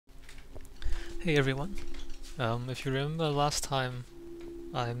Hey everyone. If you remember last time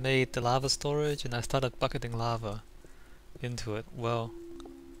I made the lava storage and I started bucketing lava into it, well,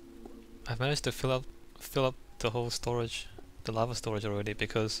 I've managed to fill up the whole storage, the lava storage already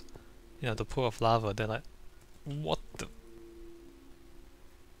because, the pool of lava, they're like, what the?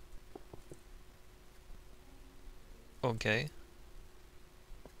 Okay.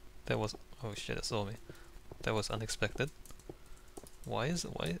 That was, oh shit, it saw me. That was unexpected. Why?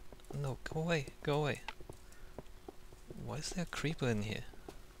 No, go away, go away. Why is there a creeper in here?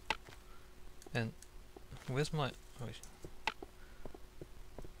 And where's my, oh,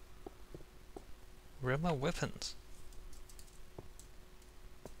 where are my weapons?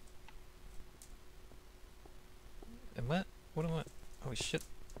 What am I? Oh shit.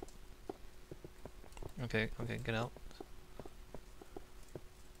 Okay, get out.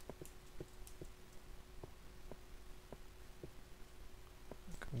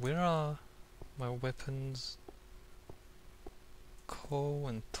 Where are my weapons? Coal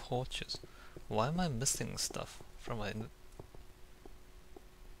and torches. Why am I missing stuff from my...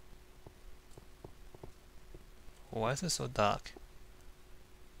 Why is it so dark?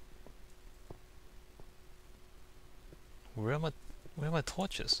 Where are my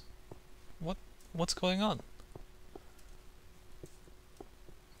torches? What's going on?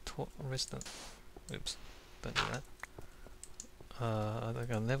 Where's the... Oops, don't do that.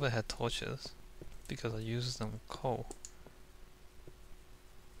 Like I never had torches because I used them coal.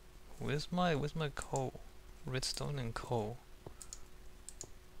 Where's my coal? Redstone and coal.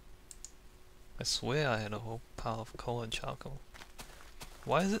 I swear I had a whole pile of coal and charcoal.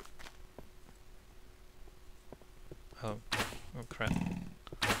 Why is it? Oh crap.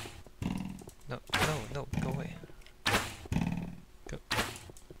 No, go away. Go.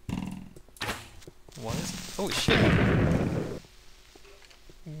 What is... Oh shit!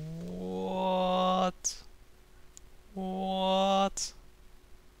 What?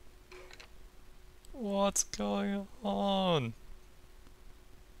 What's going on?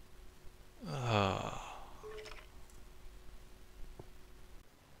 Ah.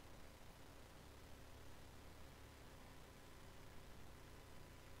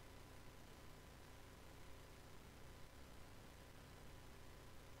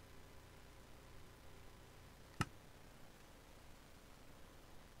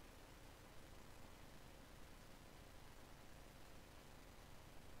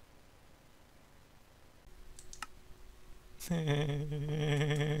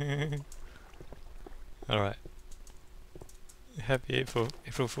 Alright. Happy April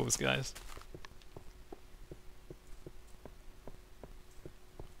Fools, guys.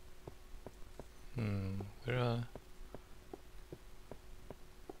 Where are...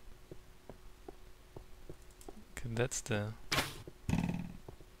 Okay, that's the...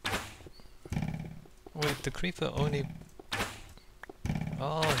 Wait, the creeper only...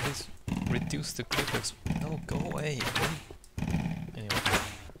 Oh, he's reduced the creepers. No, go away. Anyway.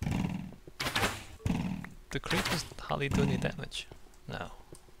 The creepers hardly do any damage. No.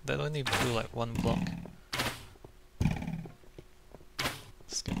 That only do like one block.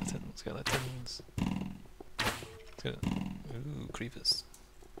 Skeletons. Ooh, creepers.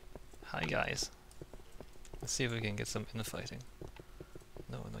 Hi guys. Let's see if we can get some infighting.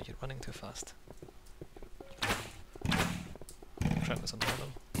 No, you're running too fast. Crap, there's another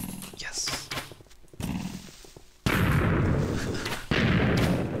one. Yes!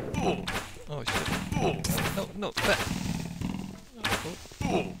 Oh shit. No, back!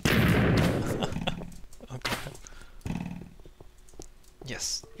 Oh crap.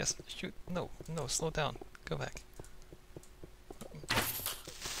 Yes, shoot. No, slow down. Go back.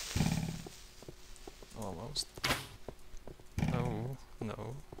 Almost.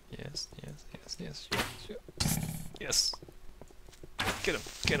 No. Yes. Shoot. Yes. Get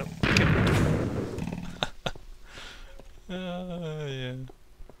him. Yeah.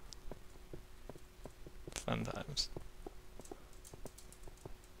 Fun times.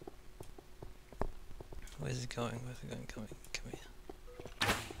 Where's he going? Come here.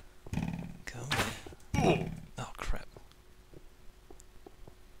 Oh crap.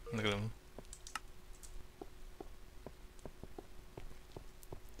 Look at him.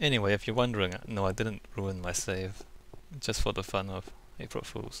 Anyway, if you're wondering, no, I didn't ruin my save. Just for the fun of April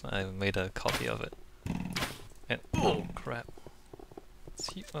Fools. I made a copy of it. And oh crap.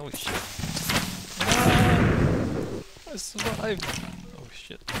 Oh shit. I survived! Oh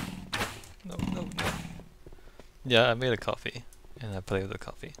shit. No. Yeah, I made a copy. And I played with the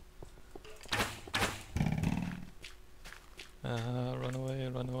copy. Run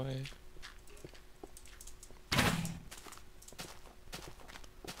away.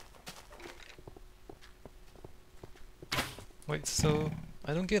 Wait, so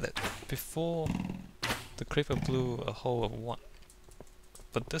I don't get it. Before the creeper blew a hole of 1,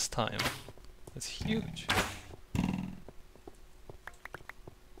 but this time it's huge.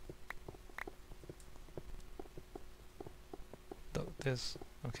 There's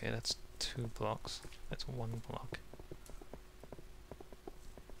okay, that's 2 blocks. That's 1 block.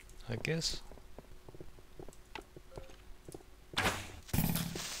 I guess.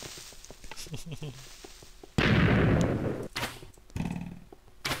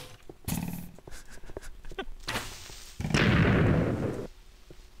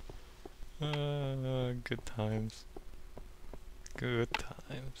 Good times. Good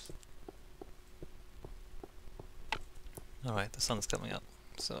times. Alright, the sun's coming up,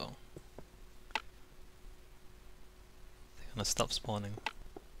 so they're gonna stop spawning.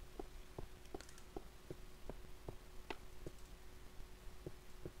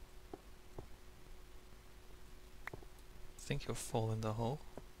 I think you'll fall in the hole.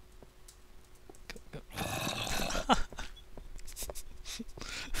 Go, go.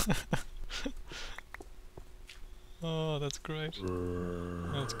 Oh, that's great.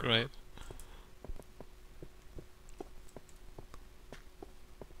 That's great.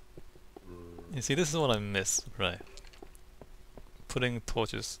 You see, this is what I miss, right? Putting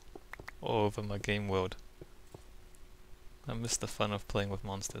torches all over my game world. I miss the fun of playing with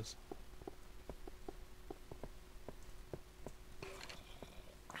monsters.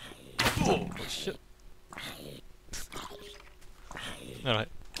 Oh shit! Alright,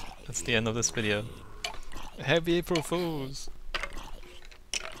 that's the end of this video. Happy April Fools!